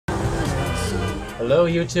Hello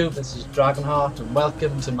YouTube, this is Dragonheart and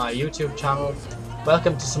welcome to my YouTube channel.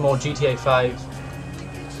 Welcome to some more GTA 5.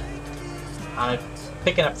 And I'm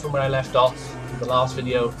picking up from where I left off in the last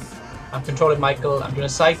video. I'm controlling Michael. I'm doing a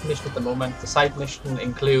side mission at the moment. The side mission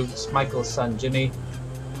includes Michael's son Jimmy.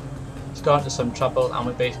 He's got into some trouble and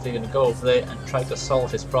we're basically going to go over there and try to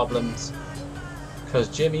solve his problems. Because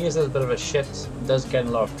Jimmy is a little bit of a shit and does get in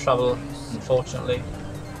a lot of trouble, unfortunately.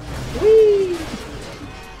 Whee!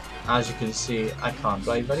 As you can see, I can't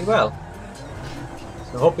drive very well.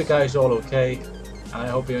 So I hope you guys are all okay, and I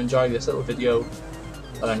hope you enjoy this little video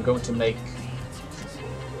that I'm going to make.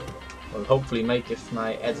 Well, hopefully make if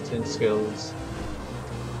my editing skills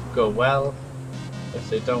go well. If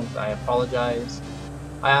they don't, I apologise.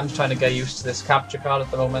 I am trying to get used to this capture card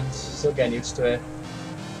at the moment, still getting used to it,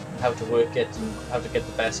 how to work it and how to get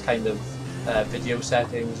the best kind of video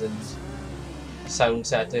settings and sound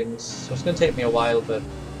settings. So it's going to take me a while, but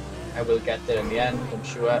I will get there in the end, I'm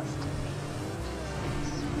sure.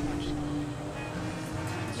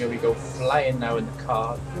 Here we go, flying now in the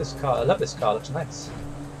car. This car, I love this car, looks nice.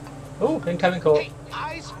 Oh, incoming call. Hey,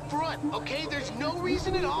 eyes front, okay? There's no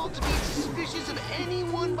reason at all to be suspicious of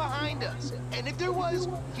anyone behind us. And if there was,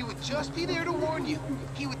 he would just be there to warn you.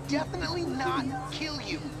 He would definitely not kill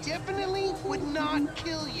you. Definitely would not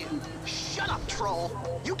kill you. Shut up, troll.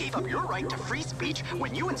 You gave up your right to free speech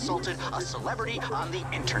when you insulted a celebrity on the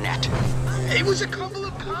internet. It was a couple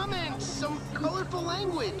of comments, some colorful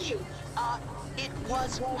language. It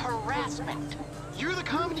was harassment. You're the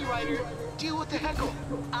comedy writer. Deal with the heckle.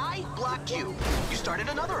 I blocked you. You started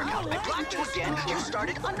another account. I blocked you again. You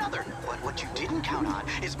started another. But what you didn't count on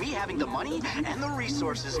is me having the money and the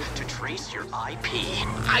resources to trace your IP.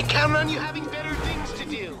 I count on you having better things to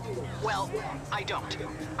do. Well, I don't.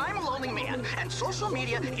 I'm a lonely man, and social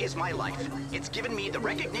media is my life. It's given me the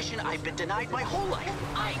recognition I've been denied my whole life.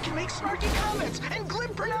 I can make snarky comments and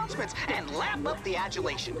glib pronouncements and lap up the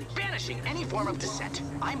adulation, banishing any form of dissent.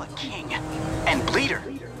 I'm a king, and Bleeder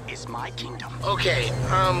is my kingdom. Okay,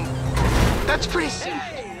 that's pretty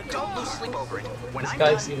sad. Don't lose sleep over it. When This I'm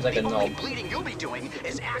guy done, seems like a the only knob. bleeding you'll be doing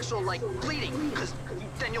is actual, like, bleeding, because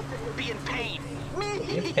then you'll be in pain.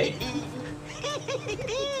 In pain.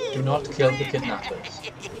 Do not kill the kidnappers.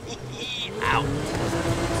 Ow.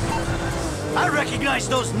 I recognize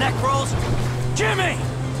those neck rolls. Jimmy!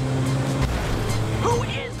 Who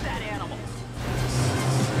is that animal?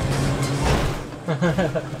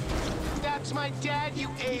 That's my dad, you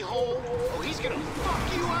a-hole. Oh, he's gonna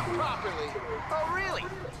fuck you up properly. Oh, really?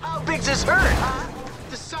 How big's his herd, huh?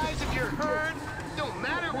 The size of your herd don't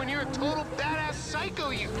matter when you're a total badass psycho,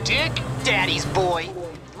 you dick. Daddy's boy.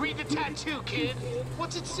 Read the tattoo, kid.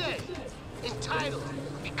 What's it say? Entitled,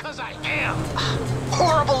 because I am.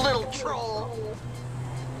 Horrible little troll.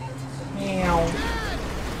 Meow.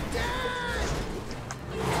 Dad!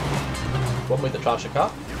 One with the trash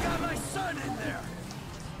car. You got my son in there.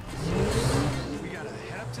 We gotta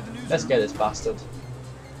head up to the news. Let's get this bastard.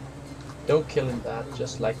 Don't kill him, Dad.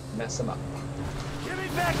 Just like mess him up. Give me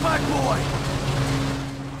back my boy.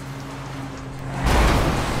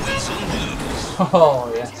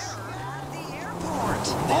 Oh yes.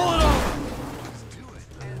 Pull it over.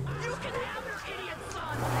 You can have your idiot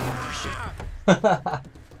son.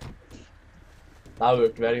 That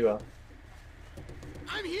worked very well.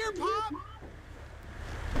 I'm here, Pop.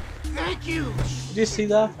 Thank you. Did you see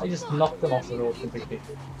that? I just knocked them off the road completely.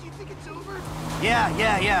 Do you think it's over?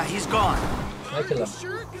 Yeah, he's gone. I kill him.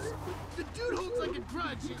 Sure, 'cause the dude holds like a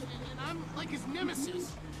grudge, and I'm like his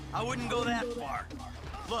nemesis. I wouldn't go that far.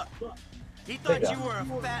 Look, he thought you were a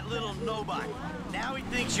fat little nobody. Now he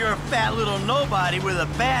thinks you're a fat little nobody with a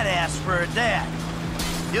badass for a dad.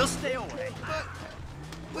 He'll stay away.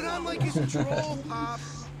 But I'm like his troll, Pop.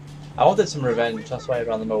 I wanted some revenge, that's why I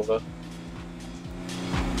ran them over.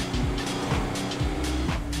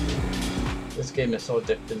 This game is so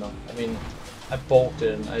addicting though. I mean, I bought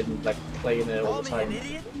it and I'm like playing it all Call the me an time.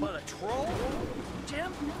 idiot, but a troll?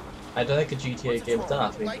 Jim? I don't think a GTA game's done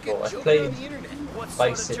that to me Like before. a I've joke played on the internet. What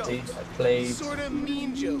Vice sort of City, joke? I've played Sorta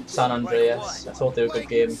mean jokes. San Andreas. I thought they were good Like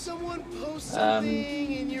games. someone posts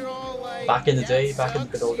something and you're all like, Back in the day, "That back in the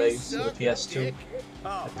good old sucks, you days, with suck, the PS2. dick."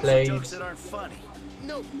 Oh, played- some jokes that aren't funny.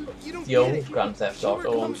 No, you don't The get old it. Grand Theft Humor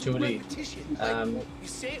Auto on comes from 2D. repetition. Like, you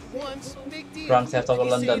say it once, big deal. Grand Theft Auto Then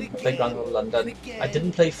you say London. it I played Grand Theft Auto London. and again, I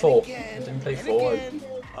didn't play 4. I and didn't play and 4. again.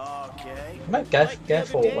 Okay. I might get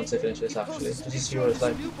 4 once I finish this actually, just to see what it's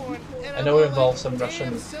like. I know it involves some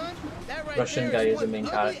Russian guy as the main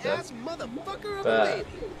character, but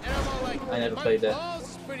I never played it.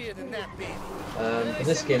 But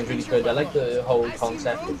this game is really good. I like the whole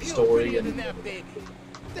concept of the story and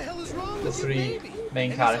the 3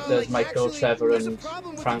 main And he's all characters, like, Michael, "Actually, Trevor, there's a and problem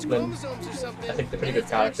with your Franklin. chromosomes or something, I think they're pretty and good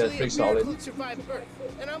characters, it's pretty actually a miracle solid. it survived birth."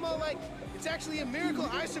 And I'm all like, "It's actually a miracle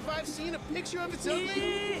I survived seeing a picture of its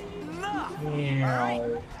ugly."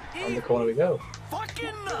 Meow. On the corner we go.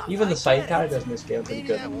 Fucking Even the side characters in this game are pretty Maybe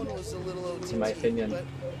good, that one was a little OTT, in my opinion. but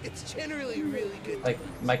it's generally really good. Like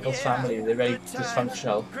Michael's family, they're very good times,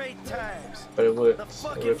 dysfunctional, Great times. but it The works. It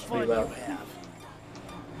fucking works fun pretty well. you have.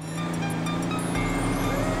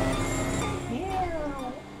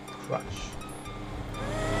 Crush.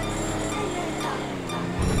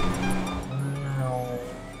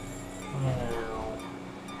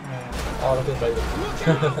 Oh, look at this.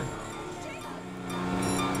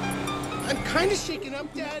 I'm kind of shaken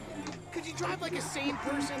up, Dad. Could you drive like a sane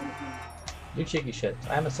person? You cheeky shit.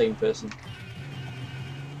 I am a sane person.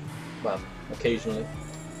 Well, occasionally.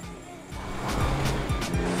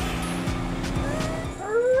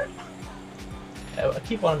 I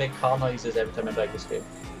keep wanting to make car noises every time I drive this game.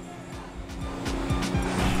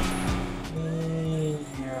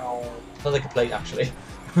 Sounds like a plane, actually.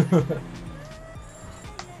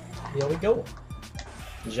 Here we go.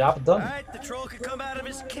 Job done. Alright, the troll can come out of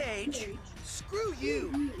his cage. Screw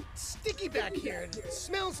you. It's sticky back here and it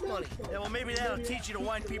smells funny. Yeah, well, maybe that'll teach you to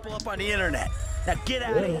wind people up on the internet. Now get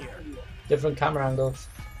out of Yeah. here. Different camera angles.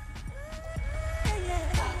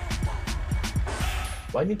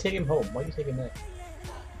 Why didn't you take him home? Why did you take him there?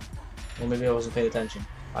 Well, maybe I wasn't paying attention.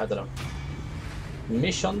 I don't know.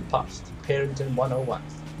 Mission passed. Parenting 101.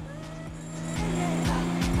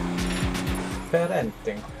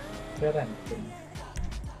 Parenting. Parenting.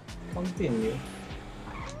 Continue.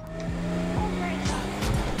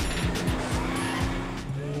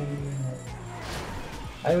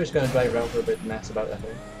 I was going to drive around for a bit and mess about that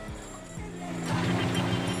thing.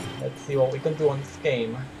 Let's see what we can do on this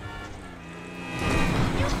game.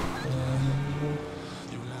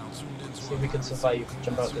 See if we can survive.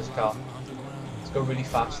 Jump out of this car. Let's go really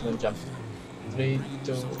fast and then jump. 3,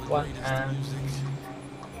 2, 1, and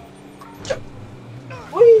jump.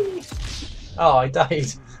 Whee! Oh, I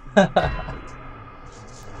died.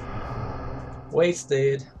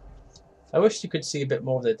 Wasted. I wish you could see a bit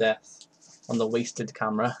more of their death on the wasted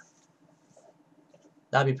camera.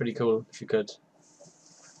 That'd be pretty cool if you could.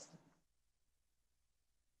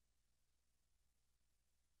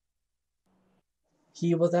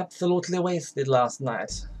 He was absolutely wasted last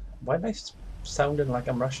night. Why am I sounding like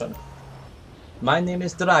I'm Russian? My name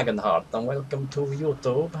is Dragonheart and welcome to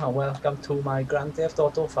YouTube and welcome to my Grand Theft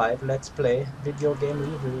Auto 5 Let's Play video game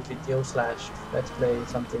review video slash Let's Play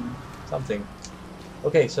something.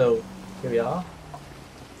 Okay, so here we are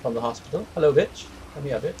from the hospital. Hello, bitch. Come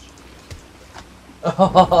here, bitch.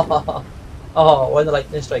 Oh, when the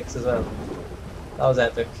lightning strikes as well. That was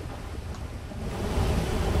epic.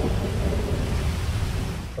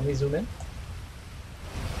 Can we zoom in?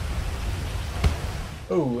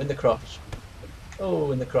 Oh, in the crotch.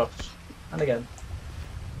 Oh, in the crotch. And again.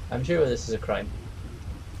 I'm sure this is a crime.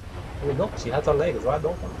 Oh look, she has her legs wide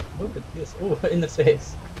open. Look at this. Oh, in the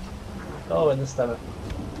face. Oh, in the stomach.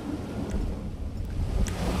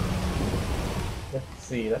 Let's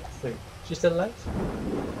see, let's see. She's still alive?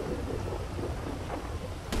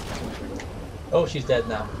 Oh, she's dead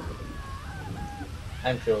now.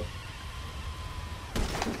 I'm cool.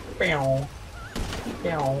 Pew.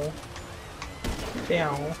 Pew.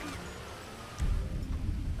 Pew.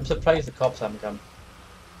 I'm surprised the cops haven't come.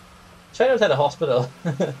 Try outside the hospital.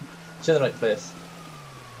 She's in the right place.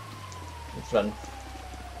 Let's run.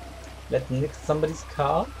 Let's nick somebody's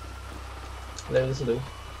car. Hello, this will do.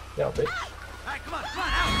 Get out, bitch. Alright, come on,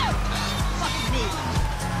 out! Fucking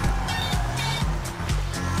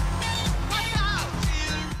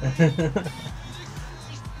me!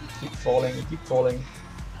 Keep falling, keep falling.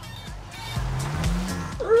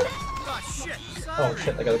 Oh shit! Oh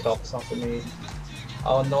shit, I got the cops after me.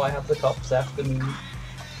 Oh no, I have the cops after me.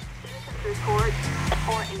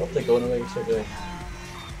 Hope they're going away so good.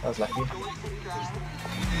 That was lucky.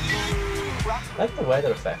 I like the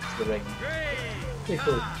weather effect of the rain. Pretty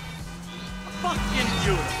cool. Fucking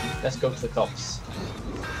do it! Let's go to the cops.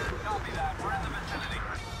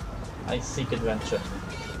 I seek adventure.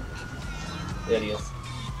 There he is.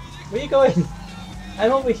 Where are you going?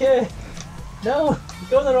 I'm over here! No! You're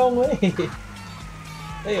going the wrong way!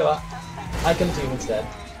 There you are. I come to you instead.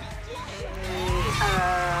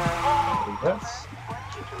 Reverse.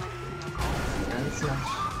 And smash.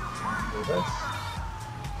 Reverse.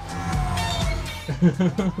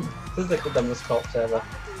 This is like the dumbest cops ever.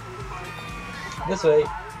 This way.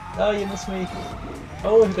 Oh, you missed me.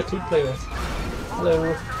 Oh, we've got two to play with.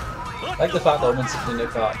 Hello. I like the fact that I'm sitting in your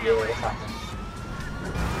car. Yeah, what's happening?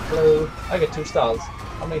 Hello. I get 2 stars.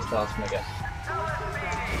 How many stars can I get?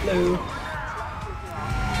 Hello.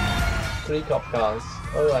 3 cop cars.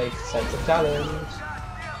 Alright, sense of challenge.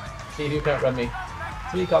 See if you can't run me.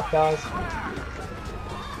 3 cop cars.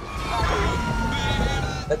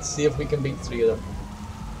 Let's see if we can beat 3 of them.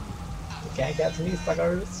 You can't get to me,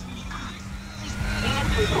 suckers.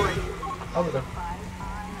 Oh, we go.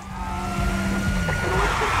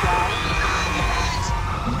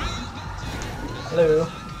 Hello.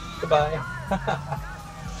 Goodbye.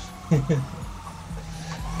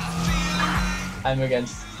 I'm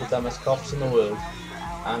against the dumbest cops in the world,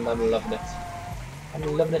 and I'm loving it.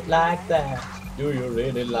 I'm loving it like that. Do you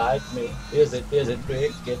really like me? Is it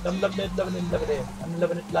wicked? I'm loving it, loving it, loving it. I'm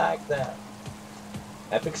loving it like that.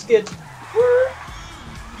 Epic skid. Woo!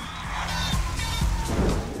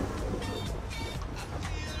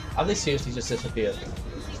 Have they seriously just disappeared?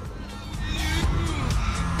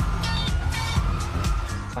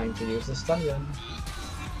 Time to use the stun gun.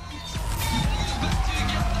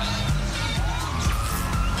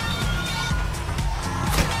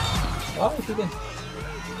 Oh, you didn't.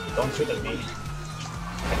 Don't shoot at me.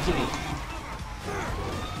 Actually,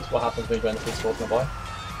 that's what happens when you run the police my boy.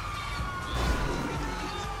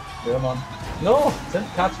 Come on. No!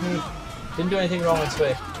 Didn't catch me. Didn't do anything wrong, I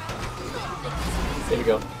swear. There we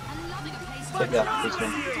go. Take that,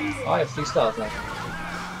 policeman. Oh, I have 3 stars now.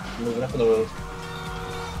 Moving up in the world.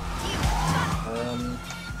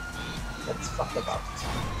 Let's fuck about.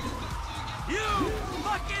 You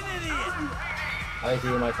fucking idiot! I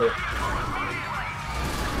agree with my thought.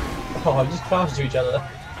 Oh, I just crashed into each other.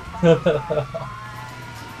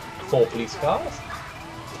 4 police cars.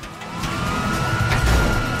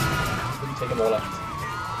 We can take them all out.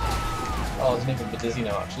 Oh, it's making me a bit dizzy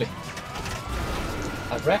now, actually.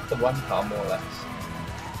 I've wrecked the 1 car more or less.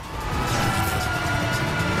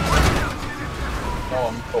 Oh,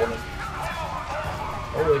 I'm falling.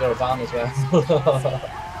 Oh, we got a van as well.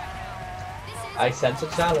 I sense a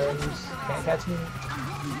challenge. Can't catch me.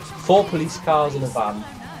 4 police cars in a van.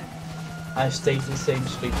 I stayed in the same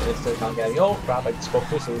street and I still can't get me. Oh crap, I spoke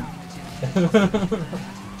too soon.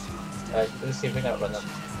 Right, let's see if we can outrun them.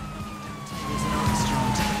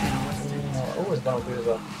 Oh, there's one over here as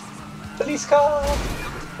well. Police car!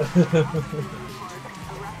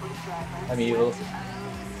 I'm evil.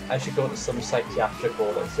 I should go to some psychiatric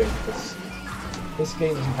ward, I think, because this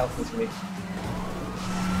game isn't helpful to me.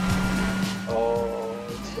 Oh,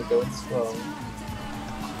 it's going strong.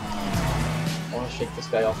 I want to shake this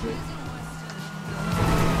guy off me.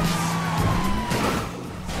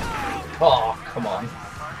 Oh, come on.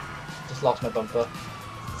 Just lost my bumper.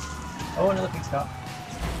 Oh, another police car.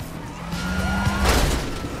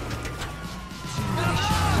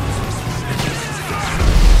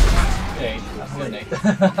 Grenade. I'm grenade.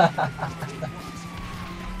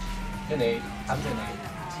 Grenade. I'm grenade.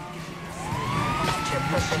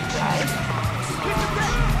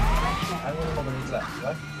 I'm gonna move these left,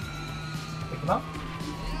 right? Pick him up.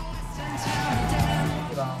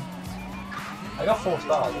 Pick him up. I got 4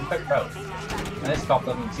 stars, I'm quite proud. And this cop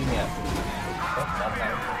doesn't see me yet.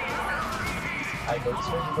 I go this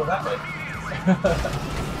way, you go that way.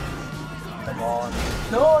 Come on.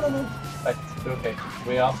 No, no, no. Right, okay.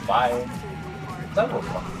 We are fine. Is that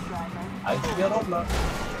roadblock? I see a roadblock.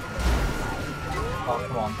 Oh,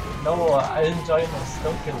 come on. No, I'm enjoying this.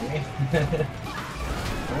 Don't kill me.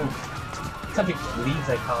 Ooh. Some people leave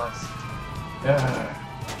their cars.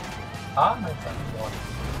 Ah, my friend. Well,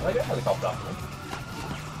 I got a helicopter after me.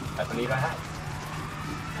 I believe I have.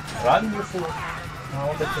 Run, you fool!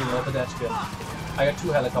 No, no pedestrian. I got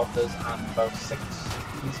 2 helicopters and about 6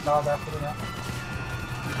 police cars after me now.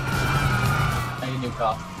 I need a new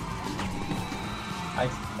car. I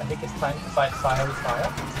think it's time to fight fire with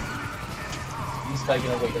fire. These guys are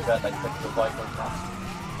gonna wait a bit like the bike on fast.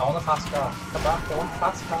 I want a fast car. Come back, I want a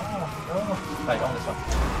fast car. No. Right, on this one.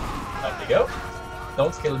 There we go.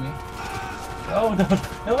 Don't kill me. No, no,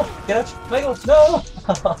 no, get out, Michael, no!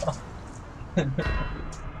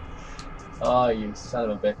 Oh, you son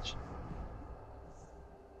of a bitch.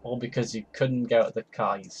 All because you couldn't get out of the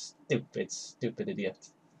car, you stupid, stupid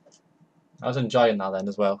idiot. I was enjoying that then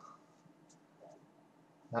as well.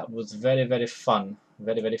 That was very, very fun.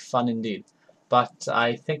 Very, very fun indeed. But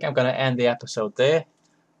I think I'm going to end the episode there.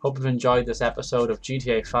 Hope you've enjoyed this episode of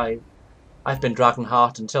GTA 5. I've been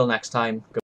Dragonheart. Until next time.